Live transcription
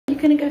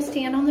gonna go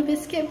stand on the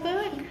biscuit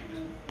book?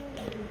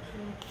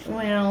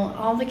 Well,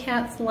 all the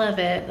cats love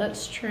it.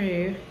 That's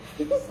true.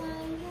 Do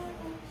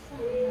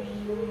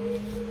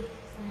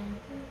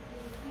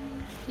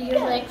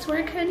your legs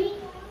work, honey?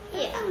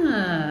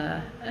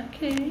 Yeah.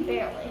 Okay.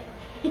 Barely.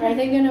 Are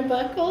they gonna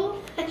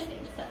buckle? I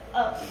think so.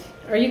 Oh.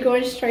 Are you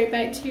going straight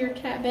back to your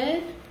cat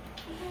bed?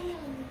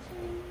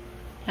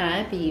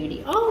 Hi,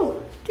 beauty.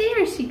 Oh,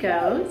 there she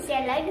goes.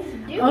 Their legs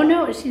do. Oh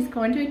no, she's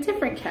going to a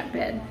different cat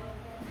bed.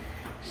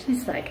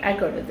 She's like, I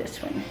go to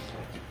this one.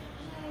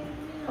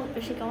 Oh,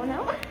 is she going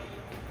out?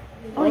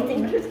 Oh, I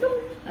think she's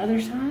going.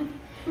 Other side?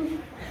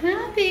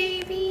 Hi,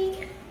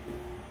 baby.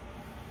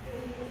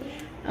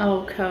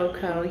 Oh,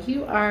 Coco,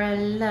 you are a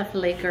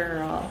lovely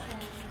girl.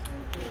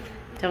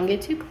 Don't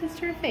get too close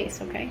to her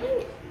face, okay?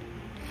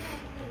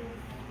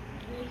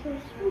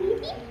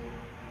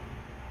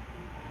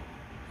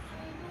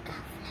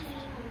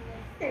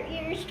 Her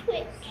ears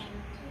twitch.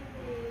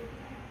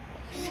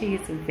 She's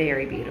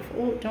very beautiful.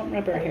 Oh, don't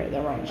rub her hair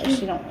the wrong way.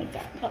 She don't like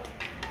that.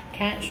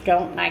 Cats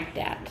don't like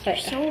that.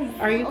 So,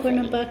 are you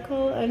going to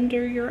buckle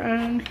under your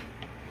own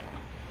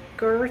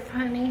girth,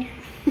 honey?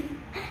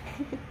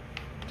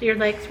 Do your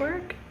legs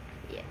work?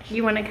 Yes.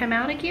 You want to come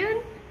out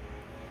again?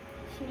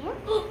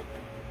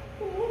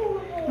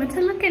 What's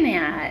it looking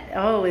at?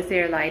 Oh, is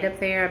there a light up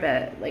there?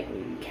 But like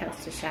we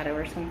cast a shadow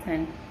or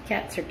something.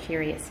 Cats are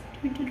curious.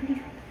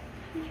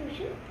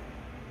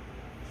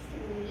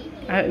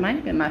 Oh, it might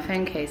have been my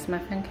phone case. My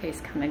phone case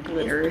kind of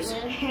glitters.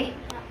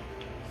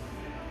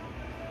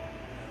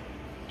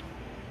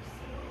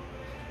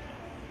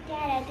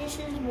 Dada, this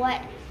is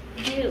what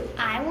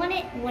I want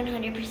it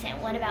 100%.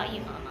 What about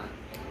you, Mama?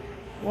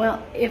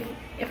 Well, if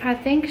I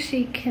think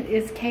she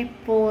is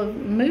capable of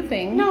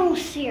moving. No,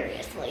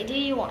 seriously, do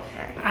you want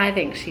her? I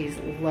think she's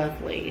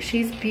lovely.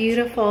 She's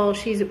beautiful.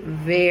 She's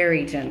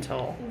very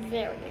gentle.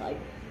 Very like.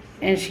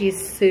 And she's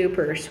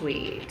super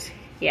sweet.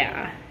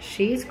 Yeah,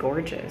 she's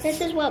gorgeous.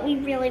 This is what we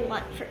really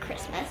want for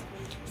Christmas.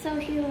 So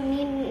if you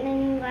need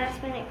any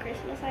last minute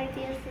Christmas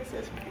ideas,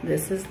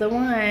 This is the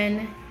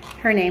one.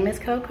 Her name is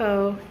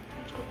Coco.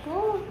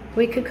 Coco.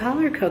 We could call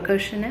her Coco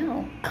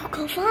Chanel.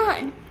 Coco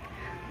Fun.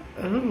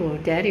 Oh,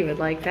 Daddy would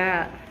like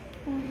that.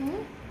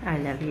 Mm-hmm. I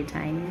love you,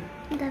 Tiny.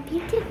 Love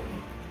you too.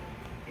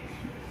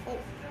 Oh,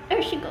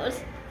 there she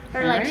goes.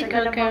 Her All legs right,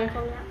 are gonna Coco.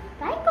 buckle now.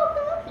 Bye, Coco.